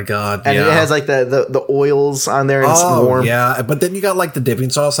 Oh my God! And it has like the oils on there, and it's warm. Yeah, but then you got like the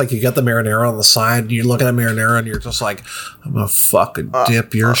dipping sauce, like you got the marinara on the side. And you're looking at marinara, and you're just like, I'm gonna fucking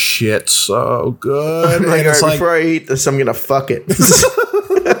dip your shit so good. Like, all right, before I eat this, I'm gonna fuck it.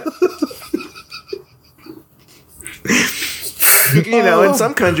 You know, in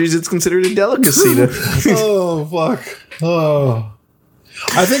some countries, it's considered a delicacy. Oh fuck! Oh,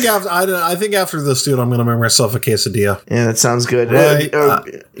 I think after this, dude, I'm gonna make myself a quesadilla. Yeah, that sounds good.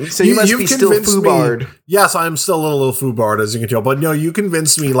 So you must be still foobarred. Yes, I'm still a little foobarred, as you can tell. But no, you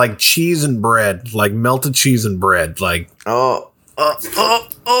convinced me. Like cheese and bread, like melted cheese and bread, like I know.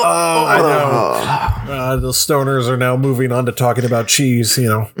 The stoners are now moving on to talking about cheese. You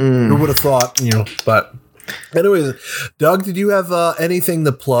know, who would have thought? You know, but. Anyways, Doug, did you have anything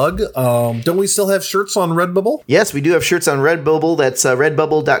to plug? Don't we still have shirts on Redbubble? Yes, we do have shirts on Redbubble. That's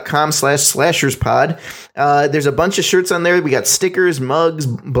redbubble.com/slasherspod. There's a bunch of shirts on there. We got stickers, mugs,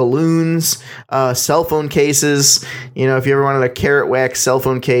 balloons, cell phone cases. You know, if you ever wanted a Carrot Wax cell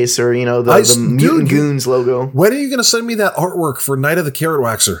phone case or, you know, the Mutant Goons logo. When are you going to send me that artwork for Night of the Carrot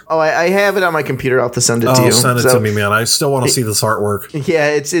Waxer? Oh, I have it on my computer. I'll have to send it to you. Send it to me, man. I still want to see this artwork. Yeah,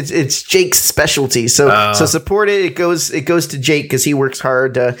 it's Jake's specialty. So support it. It goes to Jake because he works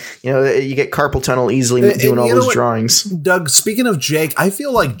hard. You get carpal tunnel easily doing all those drawings. Doug, speaking of Jake, I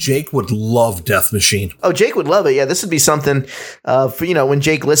feel like Jake would love Death Machine. Oh, Jake would love it. Yeah, this would be something for when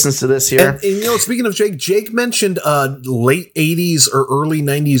Jake listens to this here. And speaking of Jake mentioned late 80s or early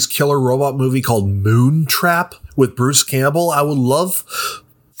 90s killer robot movie called Moontrap with Bruce Campbell. I would love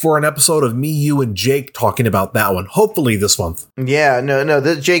for an episode of me, you, and Jake talking about that one. Hopefully this month. Yeah,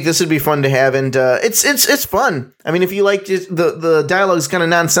 Jake, this would be fun to have, and it's fun. I mean, if you like the dialogue is kind of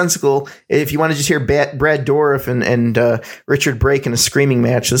nonsensical. If you want to just hear Brad Dourif and Richard Brake in a screaming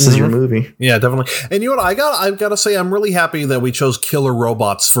match, this is your movie. Yeah, definitely. And you know what? I've got to say, I'm really happy that we chose killer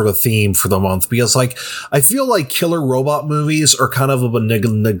robots for the theme for the month because, like, I feel like killer robot movies are kind of a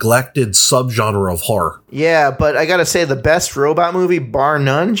neglected subgenre of horror. Yeah, but I got to say, the best robot movie, bar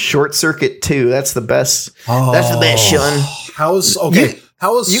none, Short Circuit 2. That's the best. That's the best, Sean.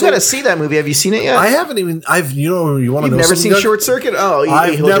 You got to see that movie. Have you seen it yet? I haven't even. You want to know? You've never seen Short Circuit? Oh,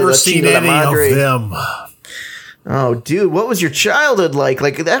 I've never seen any of them. Oh, dude, what was your childhood like?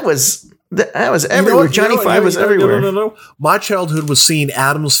 Like that was everywhere. Johnny Five was everywhere. No. My childhood was seeing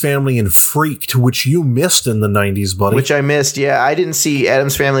Addams Family and Freaked, which you missed in the 90s, buddy. Which I missed. Yeah, I didn't see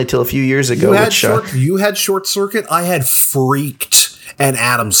Addams Family till a few years ago. You had Short Circuit. I had Freaked and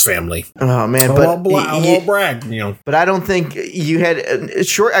Addams Family. Oh man, I won't brag, But I don't think you had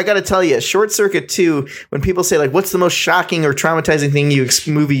I got to tell you, Short Circuit 2. When people say like, "What's the most shocking or traumatizing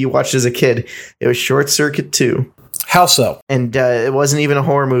movie you watched as a kid?" It was Short Circuit 2. How so? And it wasn't even a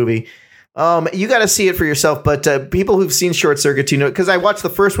horror movie. You got to see it for yourself. But people who've seen Short Circuit 2 know, because I watched the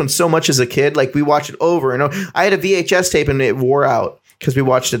first one so much as a kid. Like we watched it over and over. I had a VHS tape and it wore out because we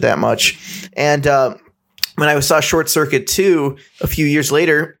watched it that much. And when I saw Short Circuit 2 a few years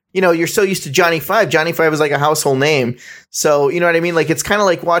later, you're so used to Johnny Five. Johnny Five was like a household name. So, you know what I mean? Like, it's kind of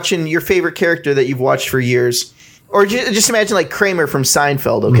like watching your favorite character that you've watched for years. Or just imagine like Kramer from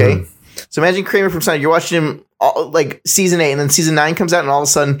Seinfeld, okay? Mm-hmm. So imagine Kramer from Seinfeld. You're watching him like season 8, and then season 9 comes out, and all of a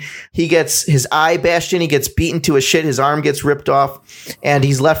sudden he gets his eye bashed in. He gets beaten to a shit. His arm gets ripped off, and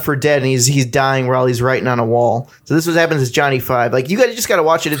he's left for dead. And he's dying while he's writing on a wall. So this is what happens as Johnny Five. Like you just got to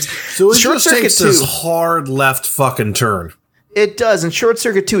watch it. It's so it Short Circuit takes 2. This hard left fucking turn. It does, and Short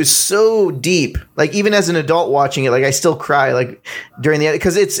Circuit 2 is so deep. Like, even as an adult watching it, like, I still cry, like, during the end,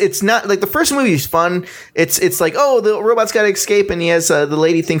 because it's not, like, the first movie is fun. It's like, oh, the robot's got to escape, and he has, the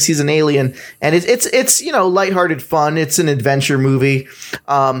lady thinks he's an alien, and it's you know, lighthearted fun. It's an adventure movie.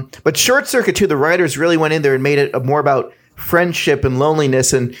 But Short Circuit 2, the writers really went in there and made it more about friendship and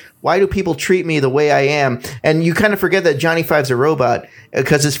loneliness and why do people treat me the way I am? And you kind of forget that Johnny Five's a robot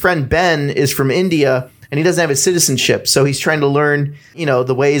because his friend Ben is from India and he doesn't have his citizenship. So he's trying to learn, you know,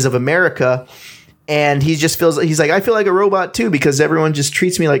 the ways of America. And he just feels, he's like, I feel like a robot too, because everyone just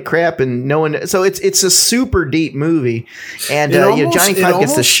treats me like crap and no one. So it's a super deep movie. And you know, Johnny Five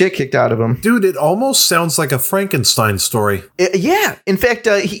gets the shit kicked out of him. Dude, it almost sounds like a Frankenstein story. Yeah. In fact,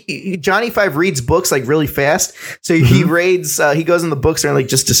 Johnny Five reads books like really fast. So he he goes in the bookstore and like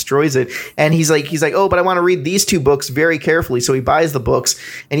just destroys it. And he's like, oh, but I want to read these two books very carefully. So he buys the books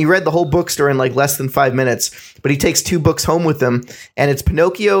and he read the whole bookstore in like less than 5 minutes. But he takes 2 books home with him, and it's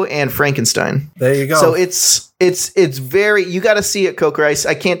Pinocchio and Frankenstein. There you go. So it's very, you got to see it, Coker.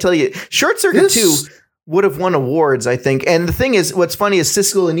 I can't tell you. Short Circuit 2 would have won awards, I think. And the thing is, what's funny is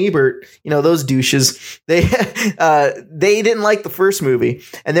Siskel and Ebert, you know, those douches, they didn't like the first movie.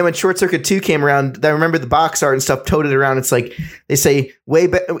 And then when Short Circuit 2 came around, I remember the box art and stuff toted around. It's like, they say,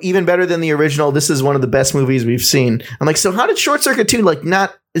 even better than the original. This is one of the best movies we've seen. I'm like, so how did Short Circuit 2 like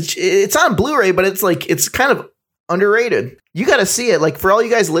not, it's on Blu-ray, but it's like, it's kind of underrated. You got to see it. Like, for all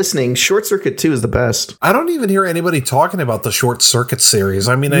you guys listening, Short Circuit 2 is the best. I don't even hear anybody talking about the Short Circuit series.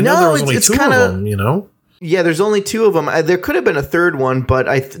 I mean, I know there was only 2 of them, you know? Yeah, there's only 2 of them. There could have been a third one, but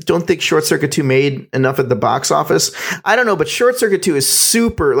I don't think Short Circuit 2 made enough at the box office. I don't know, but Short Circuit 2 is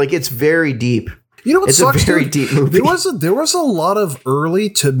super, like, it's very deep. You know what sucks? It's a very deep movie. There was a lot of early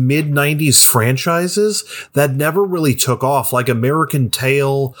to mid 90s franchises that never really took off, like American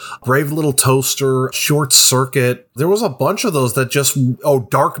Tail, Brave Little Toaster, Short Circuit. There was a bunch of those that just,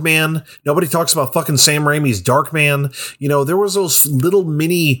 Darkman. Nobody talks about fucking Sam Raimi's Darkman. You know, there was those little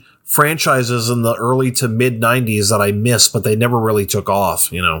mini franchises in the early to mid 90s that I missed, but they never really took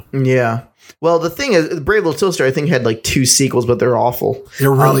off, you know? Yeah. Well, the thing is, Brave Little Toaster, I think, had like 2 sequels, but they're awful.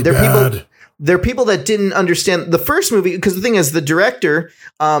 They're really bad. There are people that didn't understand the first movie, because the thing is, the director,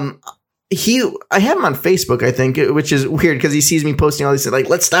 I have him on Facebook, I think, which is weird because he sees me posting all these, like,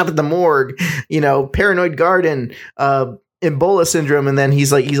 let's stop at the morgue, you know, Paranoid Garden, Ebola syndrome, and then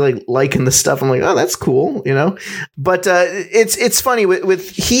he's liking the stuff. I'm like, oh, that's cool, you know. But it's funny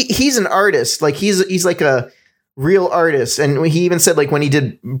with he's an artist, like he's like a real artist, and he even said like when he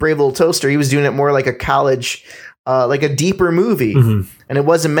did Brave Little Toaster, he was doing it more like a college. Like a deeper movie, and it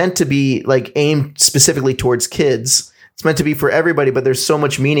wasn't meant to be like aimed specifically towards kids. It's meant to be for everybody, but there's so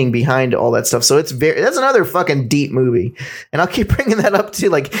much meaning behind all that stuff. So that's another fucking deep movie, and I'll keep bringing that up too.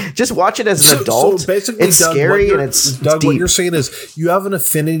 Like, just watch it as an adult. So basically, it's Doug, scary and it's Doug. Deep. What you're saying is you have an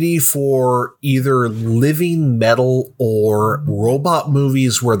affinity for either living metal or robot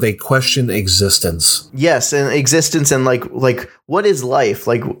movies where they question existence. Yes, and existence, and like what is life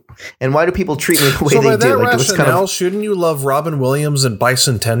like, and why do people treat me the way they do? Like, rationale, shouldn't you love Robin Williams and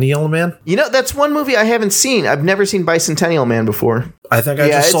Bicentennial Man? You know, that's one movie I haven't seen. I've never seen Bicentennial Man before. I think I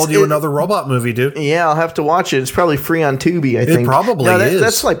just sold you another robot movie, dude. Yeah, I'll have to watch it. It's probably free on Tubi, I think. It probably is.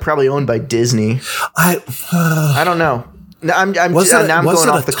 That's like probably owned by Disney. I don't know. I'm going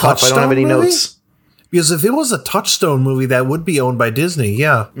off the cuff. I don't have any notes. Because if it was a Touchstone movie, that would be owned by Disney,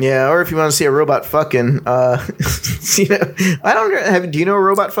 yeah. Yeah, or if you want to see a robot fucking, you know, I don't. Do you know a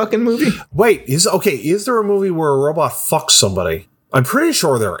robot fucking movie? Wait, is there a movie where a robot fucks somebody? I'm pretty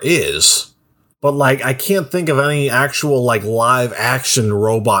sure there is, but like I can't think of any actual like live action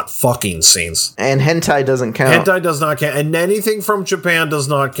robot fucking scenes. And hentai doesn't count. Hentai does not count, and anything from Japan does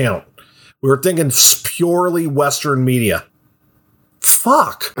not count. We were thinking purely Western media.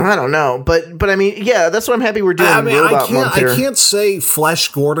 Fuck. I don't know, but I mean, yeah, that's what I'm happy we're doing. Robot month here. I can't say Flesh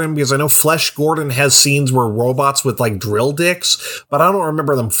Gordon because I know Flesh Gordon has scenes where robots with like drill dicks, but I don't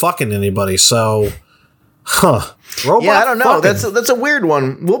remember them fucking anybody. So, robot. Yeah, I don't know. Fucking. That's a weird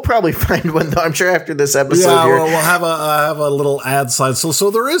one. We'll probably find one though, I'm sure, after this episode. Yeah, here. We'll have a little ad side. So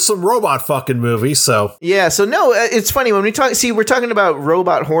there is some robot fucking movies. So yeah, so no, it's funny when we talk. See, we're talking about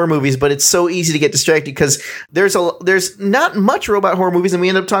robot horror movies, but it's so easy to get distracted because there's not much robot horror movies, and we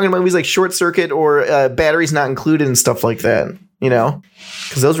end up talking about movies like Short Circuit or Batteries Not Included and stuff like that. you know,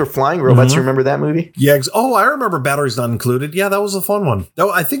 because those were flying robots. You remember that movie? Yeah. I remember Batteries Not Included. Yeah, that was a fun one.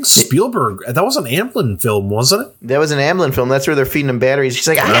 Oh, I think Spielberg, that was an Amblin film, wasn't it? That was an Amblin film. That's where they're feeding them batteries. She's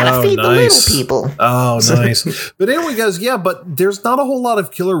like, I gotta feed the little people. Oh, nice. But anyway, guys, yeah, but there's not a whole lot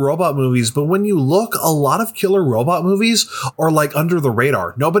of killer robot movies. But when you look, a lot of killer robot movies are like under the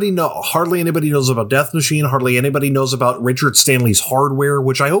radar. Hardly anybody knows about Death Machine. Hardly anybody knows about Richard Stanley's Hardware,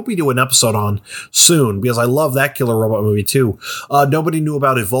 which I hope we do an episode on soon because I love that killer robot movie too. Nobody knew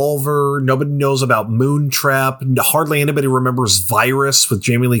about Evolver. Nobody knows about Moontrap. Hardly anybody remembers Virus with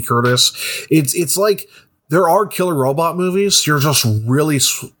Jamie Lee Curtis. It's like there are killer robot movies. You're just really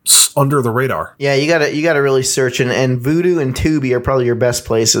under the radar. Yeah, you gotta really search, and Vudu and Tubi are probably your best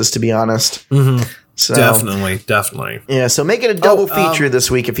places, to be honest. Mm-hmm. So, definitely. Yeah, so make it a double feature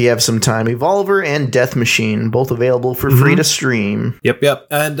this week if you have some time. Evolver and Death Machine, both available for free to stream. Yep.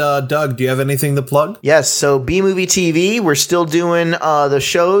 And Doug, do you have anything to plug? Yes, so B-Movie TV, we're still doing the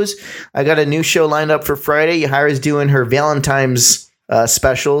shows. I got a new show lined up for Friday. Yahira's doing her Valentine's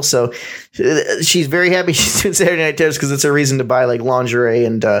special, so she's very happy she's doing Saturday Night Terrors because it's a reason to buy like lingerie,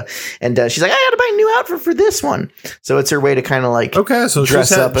 and she's like, I gotta buy a new outfit for this one. So it's her way to kind of like so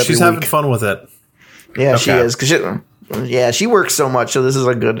dress up. She's having fun with it. Yeah, she is. She works so much, so this is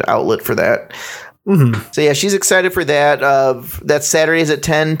a good outlet for that. Mm-hmm. So yeah, she's excited for that. That's Saturdays at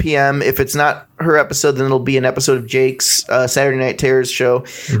 10 p.m. If it's not her episode, then it'll be an episode of Jake's Saturday Night Terrors show.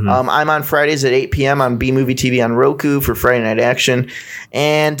 Mm-hmm. I'm on Fridays at 8 p.m. on B-Movie TV on Roku for Friday Night Action.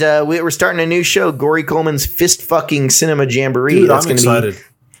 And we're starting a new show, Gory Coleman's Fist Fucking Cinema Jamboree. Dude, I'm excited.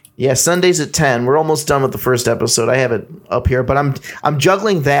 Yeah, Sundays at 10. We're almost done with the first episode. I have it up here, but I'm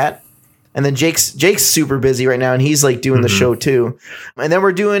juggling that. And then Jake's super busy right now, and he's like doing the show too. And then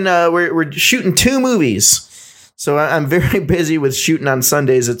we're doing we're shooting 2 movies. So I'm very busy with shooting on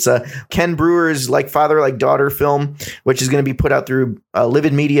Sundays. It's Ken Brewer's Like Father Like Daughter film, which is going to be put out through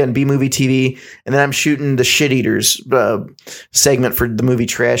Livid Media and B-Movie TV. And then I'm shooting the Shit Eaters segment for the movie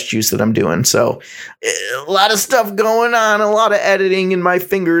Trash Juice that I'm doing. So a lot of stuff going on, a lot of editing, and my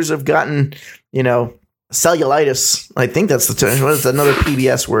fingers have gotten, cellulitis. I think that's the term. What is another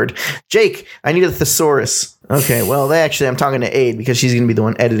PBS word? Jake, I need a thesaurus. Okay, well, actually, I'm talking to Aid because she's going to be the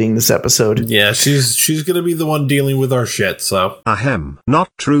one editing this episode. Yeah, she's going to be the one dealing with our shit, so. Ahem, not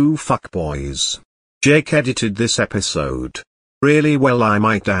true, fuckboys. Jake edited this episode really well, I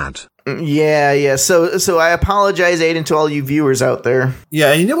might add. Yeah. So I apologize, Aiden, to all you viewers out there.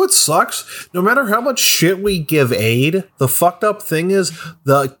 Yeah, you know what sucks? No matter how much shit we give Aid, the fucked up thing is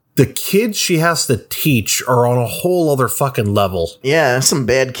the kids she has to teach are on a whole other fucking level. Yeah, some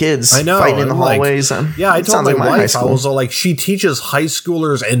bad kids. I know, fighting in the hallways. I told my wife, I was like, she teaches high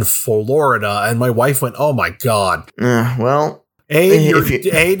schoolers in Florida, and my wife went, "Oh my god." Well,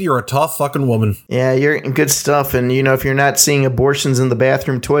 Aid, you're a tough fucking woman. Yeah, you're good stuff. And if you're not seeing abortions in the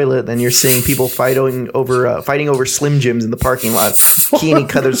bathroom toilet, then you're seeing people fighting over Slim Jims in the parking lot,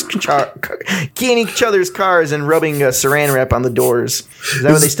 keying each other's cars and rubbing saran wrap on the doors. Is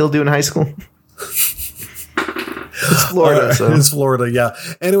that what they still do in high school? It's Florida. So. It's Florida, yeah.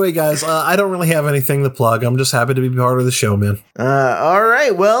 Anyway, guys, I don't really have anything to plug. I'm just happy to be part of the show, man. All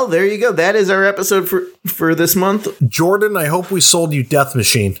right. Well, there you go. That is our episode for this month. Jordan, I hope we sold you Death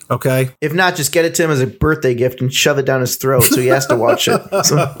Machine, okay? If not, just get it to him as a birthday gift and shove it down his throat so he has to watch it.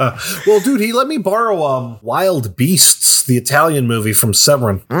 So. Well, dude, he let me borrow Wild Beasts, the Italian movie from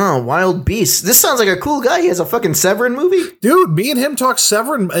Severin. Oh, Wild Beasts. This sounds like a cool guy. He has a fucking Severin movie? Dude, me and him talk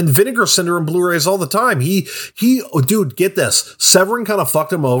Severin and Vinegar Syndrome Blu-rays all the time. Dude, get this. Severin kind of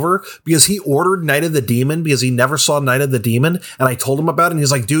fucked him over because he ordered Night of the Demon because he never saw Night of the Demon. And I told him about it and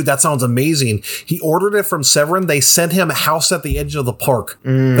he's like, dude, that sounds amazing. He ordered it from Severin. They sent him House at the Edge of the Park.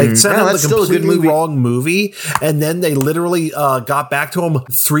 They sent him the completely wrong movie. And then they literally got back to him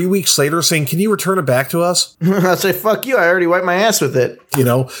 3 weeks later saying, can you return it back to us? I say, fuck you. I already wiped my ass with it.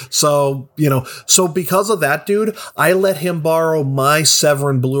 So because of that, dude, I let him borrow my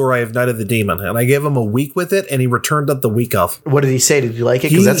Severin Blu-ray of Night of the Demon. And I gave him a week with it and he returned it the week of. What did he say? Did you like it?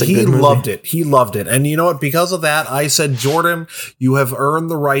 Because that's a good movie. He loved it. He loved it. And you know what? Because of that, I said, Jordan, you have earned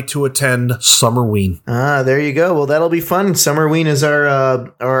the right to attend Summerween. Ah, there you go. Well, that'll be fun. Summerween is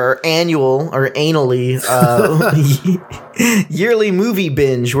our annual or annually yearly movie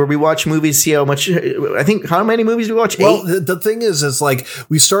binge where we watch movies, see how much. I think how many movies do we watch? 8? Well, the thing is like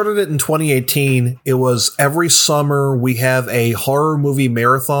we started it in 2018. It was every summer we have a horror movie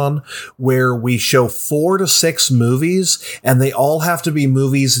marathon where we show 4 to 6 movies, and they all have to be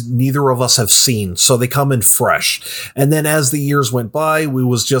movies neither of us have seen, so they come in fresh. And then as the years went by, we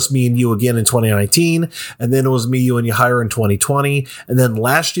was just me and you again in 2019, and then it was me, you, and Yahira in 2020, and then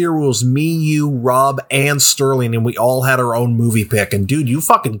last year it was me, you, Rob, and Sterling, and we all had our own movie pick. And dude, you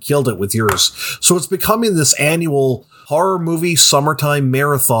fucking killed it with yours. So it's becoming this annual horror movie summertime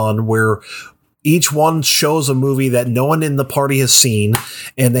marathon where each one shows a movie that no one in the party has seen,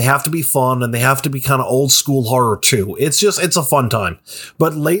 and they have to be fun, and they have to be kind of old school horror too. It's a fun time.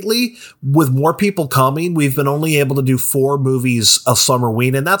 But lately, with more people coming, we've been only able to do 4 movies a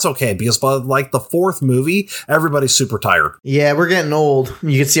summerween, and that's okay, because by like the 4th movie, everybody's super tired. Yeah, we're getting old.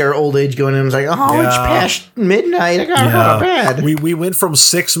 You can see our old age going in. It's like, oh, it's past midnight. I got bad. We went from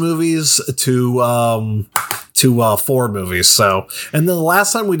 6 movies to 4 movies. So, and then the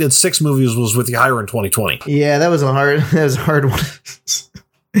last time we did 6 movies was with Yair in 2020. Yeah, that was a hard one.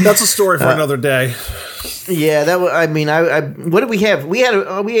 That's a story for another day. Yeah, that was. I mean, what did we have? We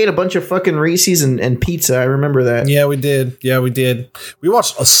ate a bunch of fucking Reese's and pizza. I remember that. Yeah, we did. We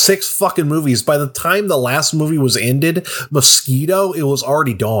watched 6 fucking movies. By the time the last movie was ended, Mosquito, it was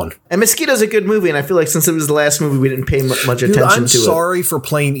already dawn. And Mosquito's a good movie, and I feel like since it was the last movie, we didn't pay much attention to it. I'm sorry for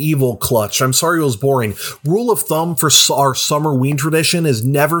playing evil, Clutch. I'm sorry it was boring. Rule of thumb for our summerween tradition is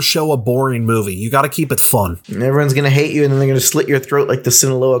never show a boring movie. You got to keep it fun. And everyone's gonna hate you, and then they're gonna slit your throat like the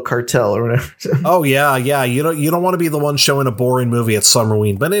Sinaloa cartel or whatever. Oh yeah. You don't want to be the one showing a boring movie at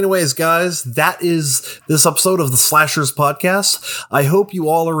Summerween. But anyways, guys, that is this episode of the Slashers Podcast. I hope you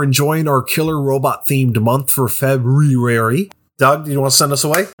all are enjoying our killer robot themed month for February. Doug, do you want to send us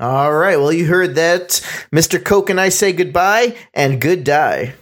away? All right. Well, you heard that. Mr. Coke and I say goodbye and good die.